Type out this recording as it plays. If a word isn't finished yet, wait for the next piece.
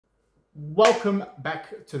Welcome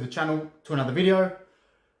back to the channel to another video.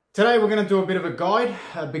 Today we're going to do a bit of a guide,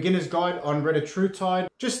 a beginner's guide on Retatrutide.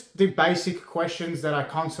 Just the basic questions that I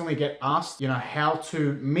constantly get asked, how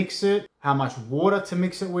to mix it, how much water to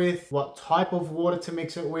mix it with, what type of water to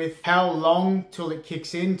mix it with, how long till it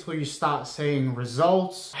kicks in, till you start seeing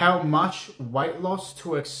results, how much weight loss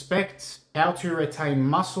to expect, how to retain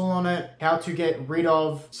muscle on it, how to get rid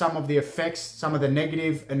of some of the effects, some of the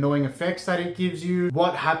negative, annoying effects that it gives you,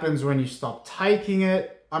 what happens when you stop taking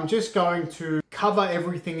it. I'm just going to cover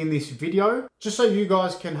everything in this video, just so you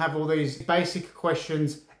guys can have all these basic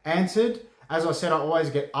questions answered. As I said, I always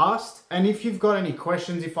get asked. And if you've got any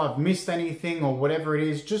questions, if I've missed anything or whatever it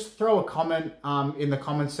is, just throw a comment in the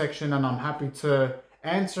comment section and I'm happy to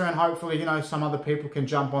answer, and hopefully, some other people can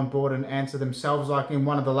jump on board and answer themselves. Like in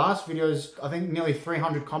one of the last videos, I think nearly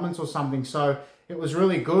 300 comments or something. So it was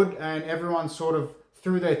really good and everyone sort of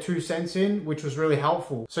threw their 2 cents in, which was really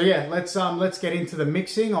helpful. So yeah, let's get into the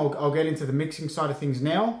mixing. I'll get into the mixing side of things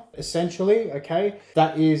now. Essentially, okay,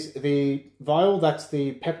 that is the vial, that's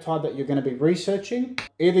the peptide that you're going to be researching.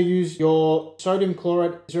 Either use your sodium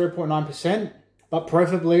chloride 0.9%, but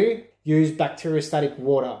preferably use bacteriostatic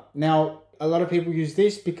water. Now, a lot of people use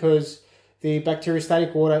this because the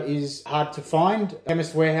bacteriostatic water is hard to find.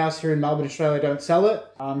 Chemist Warehouse here in Melbourne, Australia don't sell it.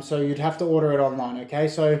 So you'd have to order it online, okay?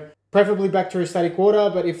 So preferably bacteriostatic water,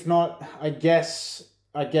 but if not, I guess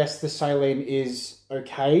the saline is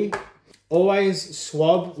okay. Always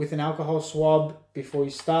swab with an alcohol swab before you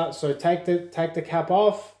start. So take the cap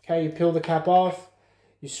off, okay, you peel the cap off,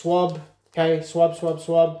 you swab, okay,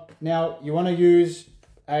 swab. Now you want to use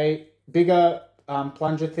a bigger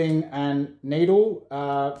plunger thing and needle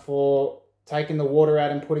for taking the water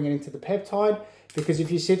out and putting it into the peptide, because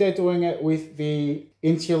if you sit there doing it with the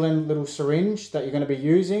insulin little syringe that you're going to be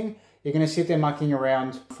using, you're going to sit there mucking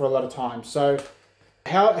around for a lot of time. So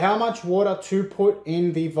how much water to put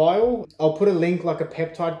in the vial, I'll put a link, like a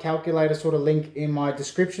peptide calculator sort of link, in my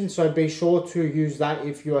description, so be sure to use that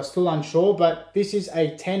if you are still unsure. But this is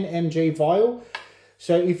a 10 mg vial,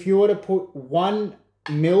 so if you were to put 1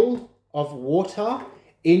 ml of water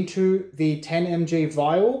into the 10 mg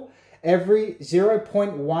vial, every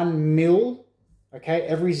 0.1 ml, okay,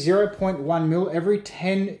 every 0.1 ml, every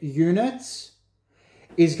 10 units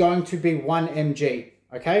is going to be 1 mg,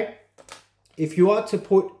 okay? If you are to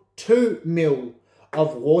put 2 ml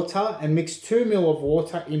of water and mix 2 ml of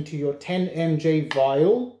water into your 10 mg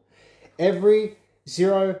vial, every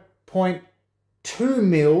 0.2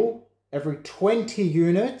 ml, every 20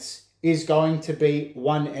 units is going to be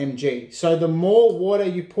 1 mg. So the more water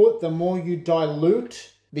you put, the more you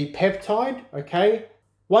dilute the peptide, okay?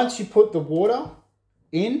 Once you put the water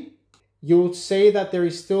in, you'll see that there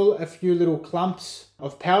is still a few little clumps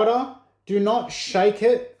of powder. Do not shake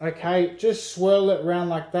it, okay? Just swirl it around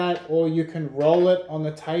like that, or you can roll it on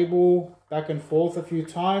the table back and forth a few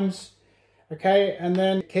times, okay? And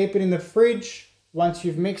then keep it in the fridge once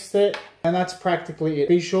you've mixed it, and that's practically it.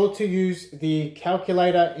 Be sure to use the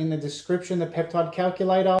calculator in the description, the peptide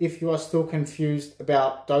calculator, if you are still confused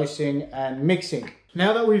about dosing and mixing.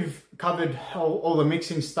 Now that we've covered all the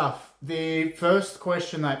mixing stuff, the first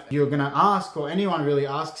question that you're going to ask, or anyone really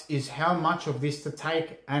asks, is how much of this to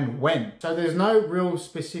take and when. So there's no real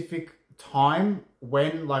specific time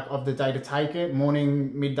when, like, of the day to take it,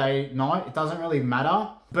 morning, midday, night, it doesn't really matter.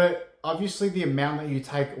 But obviously the amount that you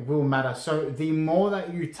take will matter. So the more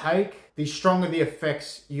that you take, the stronger the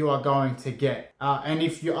effects you are going to get. And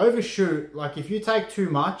if you overshoot, like if you take too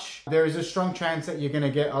much, there is a strong chance that you're going to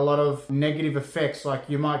get a lot of negative effects. Like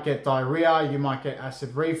you might get diarrhea, you might get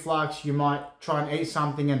acid reflux, you might try and eat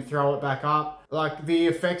something and throw it back up. Like the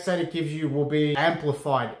effects that it gives you will be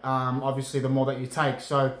amplified, obviously, the more that you take.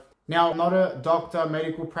 So now, I'm not a doctor,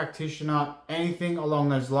 medical practitioner, anything along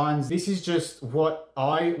those lines. This is just what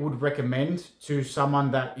I would recommend to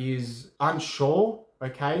someone that is unsure,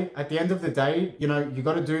 okay? At the end of the day, you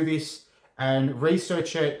got to do this and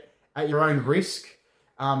research it at your own risk.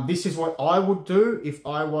 This is what I would do if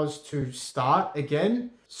I was to start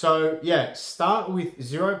again. So yeah, start with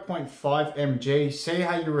 0.5 mg, see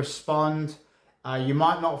how you respond. You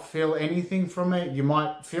might not feel anything from it. You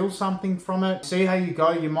might feel something from it. See how you go.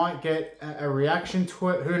 You might get a reaction to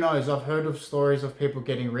it. Who knows? I've heard of stories of people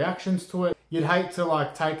getting reactions to it. You'd hate to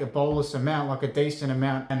like take a bolus amount, like a decent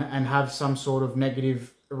amount, and have some sort of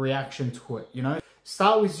negative reaction to it,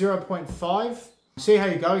 Start with 0.5. See how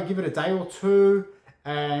you go. Give it a day or two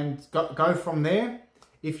and go from there.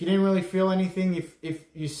 If you didn't really feel anything, if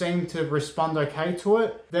you seem to respond okay to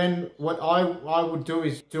it, then what I would do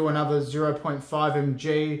is do another 0.5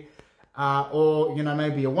 mg or, you know,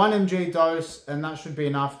 maybe a 1 mg dose, and that should be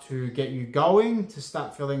enough to get you going, to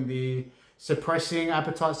start feeling the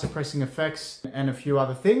appetite suppressing effects and a few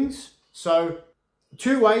other things. So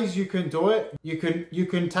 2 ways you can do it. You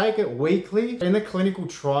can take it weekly. In the clinical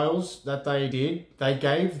trials that they did, they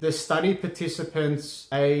gave the study participants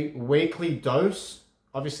a weekly dose,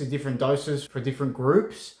 obviously different doses for different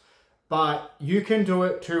groups, but you can do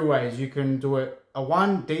it 2 ways. You can do it a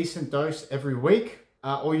 1 decent dose every week,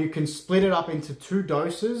 or you can split it up into 2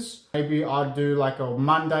 doses. Maybe I'd do like a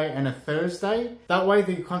Monday and a Thursday. That way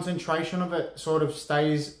the concentration of it sort of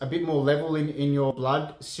stays a bit more level in your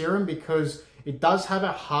blood serum, because it does have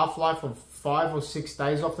a half-life of 5 or 6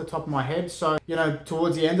 days off the top of my head. So, you know,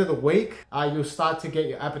 towards the end of the week, you'll start to get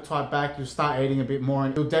your appetite back. You'll start eating a bit more,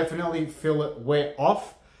 and you'll definitely feel it wear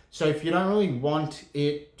off. So if you don't really want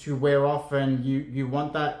it to wear off, and you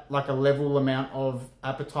want that like a level amount of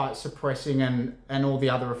appetite suppressing and all the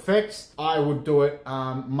other effects, I would do it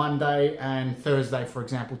Monday and Thursday, for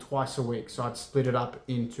example, twice a week. So I'd split it up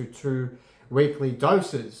into 2 weekly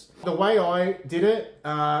doses. The way I did it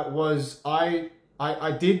was I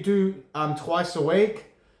did do twice a week,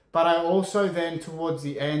 but I also then towards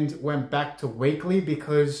the end went back to weekly,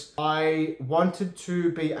 because I wanted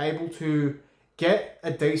to be able to get a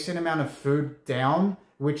decent amount of food down,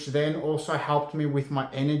 which then also helped me with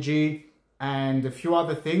my energy and a few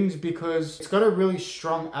other things, because it's got a really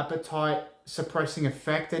strong appetite suppressing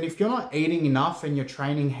effect. And if you're not eating enough and you're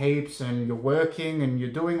training heaps and you're working and you're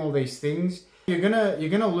doing all these things, you're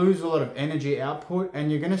gonna lose a lot of energy output, and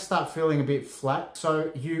you're gonna start feeling a bit flat.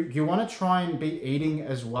 So you want to try and be eating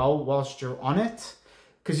as well whilst you're on it,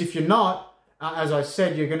 because if you're not, as I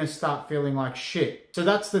said, you're going to start feeling like shit. So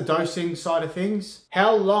that's the dosing side of things.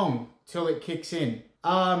 How long till it kicks in?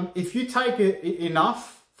 If you take it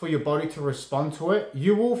enough for your body to respond to it,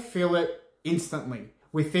 you will feel it instantly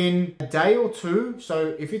within a day or 2.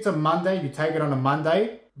 So if it's a Monday, you take it on a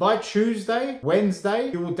Monday. By Tuesday, Wednesday,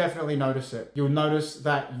 you will definitely notice it. You'll notice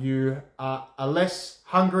that you are less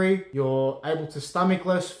hungry. You're able to stomach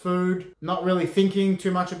less food, not really thinking too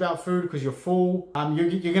much about food because you're full.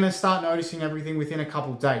 You're going to start noticing everything within a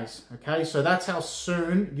couple of days. Okay, so that's how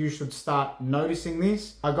soon you should start noticing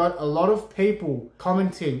this. I got a lot of people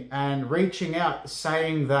commenting and reaching out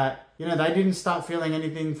saying that, you know, they didn't start feeling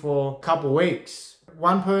anything for a couple of weeks.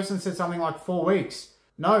 One person said something like 4 weeks.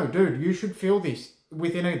 No, dude, you should feel this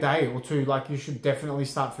within a day or 2. Like, you should definitely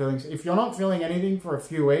start feeling. If you're not feeling anything for a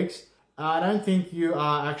few weeks, I don't think you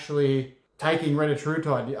are actually taking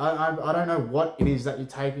Retatrutide. I don't know what it is that you're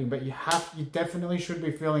taking, but you definitely should be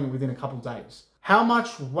feeling it within a couple of days. How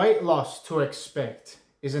much weight loss to expect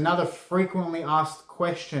is another frequently asked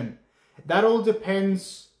question. That all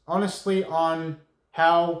depends, honestly, on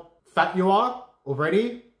how fat you are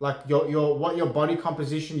already, like what your body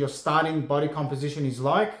composition, your starting body composition is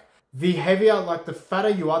like. The heavier, like the fatter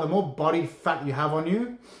you are, the more body fat you have on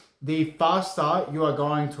you, the faster you are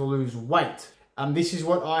going to lose weight. This is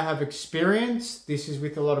what I have experienced. This is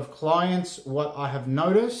with a lot of clients, what I have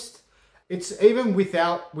noticed. It's even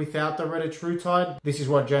without the Retatrutide, this is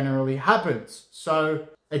what generally happens. So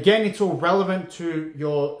again, it's all relevant to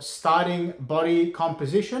your starting body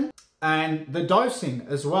composition and the dosing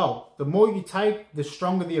as well. The more you take, the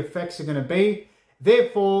stronger the effects are going to be.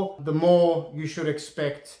 Therefore, the more you should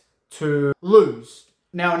expect to lose.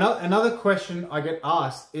 Now, another question I get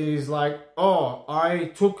asked is like, oh,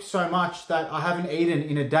 I took so much that I haven't eaten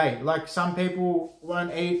in a day. Like, some people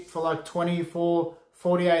won't eat for like 24,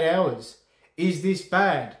 48 hours. Is this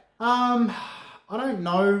bad? I don't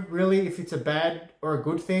know really if it's a bad or a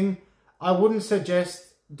good thing. I wouldn't suggest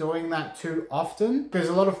doing that too often. There's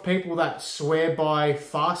a lot of people that swear by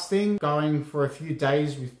fasting, going for a few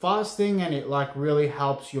days with fasting, and it like really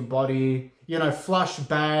helps your body, you know, flush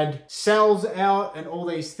bad cells out and all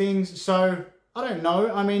these things. So I don't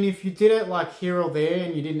know. I mean, if you did it like here or there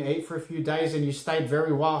and you didn't eat for a few days and you stayed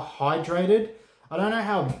very well hydrated, I don't know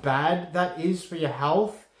how bad that is for your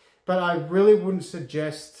health, but I really wouldn't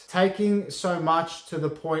suggest taking so much to the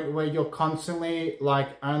point where you're constantly like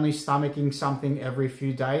only stomaching something every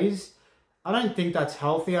few days. I don't think that's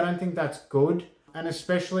healthy. I don't think that's good. And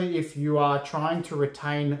especially if you are trying to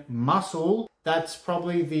retain muscle, that's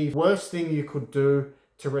probably the worst thing you could do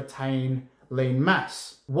to retain lean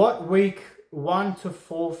mass. What week 1 to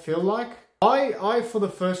 4 feel like? I for the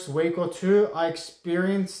first week or 2, I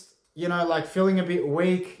experienced, you know, like feeling a bit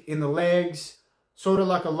weak in the legs, sort of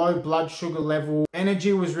like a low blood sugar level.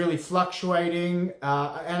 Energy was really fluctuating.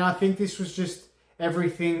 And I think this was just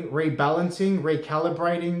everything rebalancing,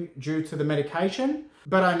 recalibrating due to the medication.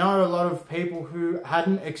 But I know a lot of people who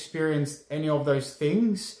hadn't experienced any of those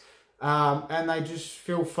things and they just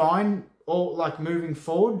feel fine, or like moving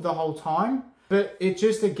forward the whole time. But it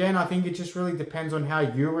just, again, I think it just really depends on how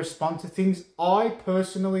you respond to things. I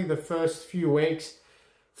personally, the first few weeks,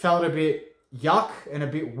 felt a bit yuck and a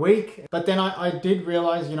bit weak. But then I did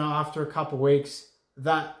realize, you know, after a couple of weeks,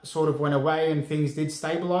 that sort of went away and things did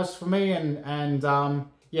stabilize for me. And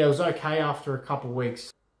yeah, it was okay after a couple of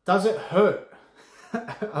weeks. Does it hurt?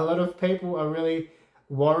 A lot of people are really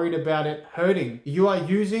worried about it hurting. You are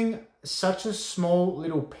using such a small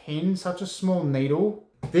little pin, such a small needle.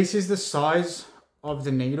 This is the size of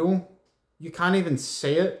the needle. You can't even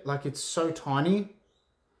see it, like it's so tiny.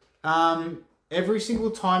 Every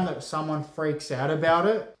single time that someone freaks out about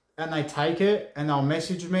it and they take it and they'll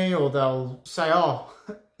message me or they'll say, oh,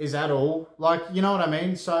 is that all? Like, you know what I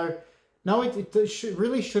mean? So no, it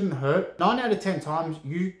really shouldn't hurt. 9 out of 10 times,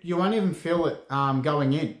 you won't even feel it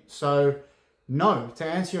going in. So no, to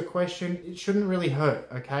answer your question, it shouldn't really hurt,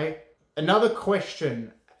 okay? Another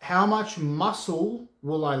question, how much muscle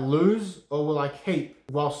will I lose or will I keep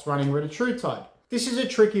whilst running Retatrutide? This is a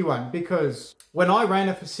tricky one because when I ran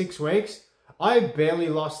it for 6 weeks, I barely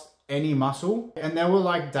lost any muscle. And there were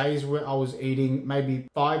like days where I was eating maybe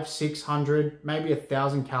 500, 600, maybe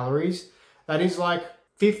 1,000 calories. That is like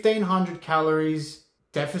 1,500 calories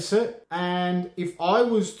deficit. And if I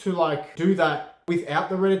was to like do that without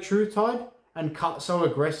the Retatrutide and cut so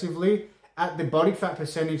aggressively at the body fat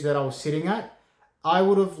percentage that I was sitting at, I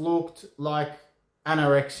would have looked like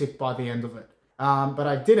anorexic by the end of it. But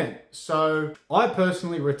I didn't. So I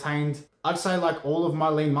personally retained, I'd say like all of my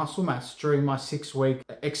lean muscle mass during my 6-week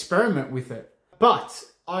experiment with it. But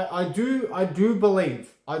I do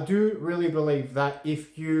really believe that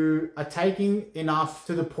if you are taking enough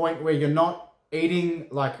to the point where you're not eating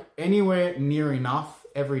like anywhere near enough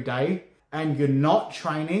every day, and you're not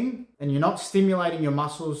training and you're not stimulating your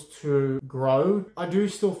muscles to grow, I do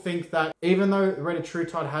still think that even though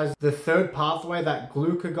Retatrutide has the third pathway, that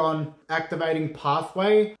glucagon activating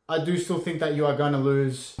pathway, I do still think that you are going to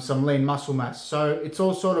lose some lean muscle mass. So it's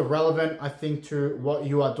all sort of relevant, I think, to what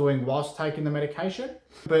you are doing whilst taking the medication.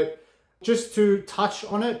 But just to touch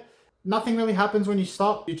on it, nothing really happens when you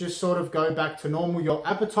stop. You just sort of go back to normal. Your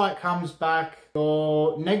appetite comes back,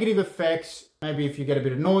 your negative effects, maybe if you get a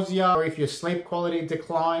bit of nausea or if your sleep quality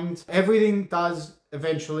declined, everything does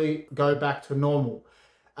eventually go back to normal.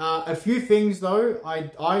 A few things though,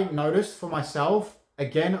 I noticed for myself,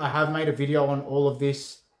 again, I have made a video on all of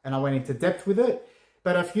this and I went into depth with it,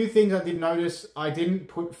 but a few things I did notice, I didn't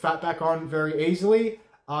put fat back on very easily.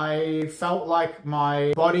 I felt like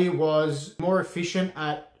my body was more efficient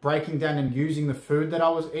at breaking down and using the food that I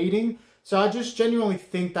was eating. So I just genuinely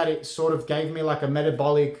think that it sort of gave me like a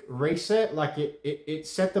metabolic reset. Like it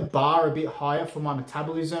set the bar a bit higher for my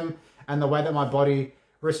metabolism and the way that my body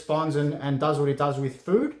responds and does what it does with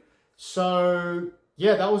food. So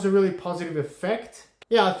yeah, that was a really positive effect.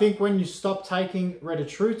 Yeah, I think when you stop taking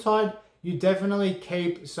Retatrutide, you definitely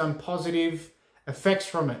keep some positive effects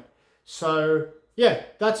from it. So yeah,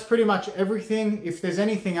 that's pretty much everything. If there's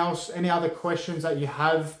anything else, any other questions that you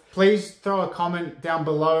have, please throw a comment down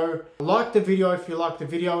below. Like the video if you like the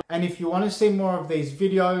video. And if you want to see more of these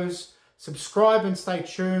videos, subscribe and stay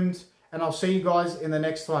tuned. And I'll see you guys in the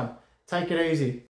next one. Take it easy.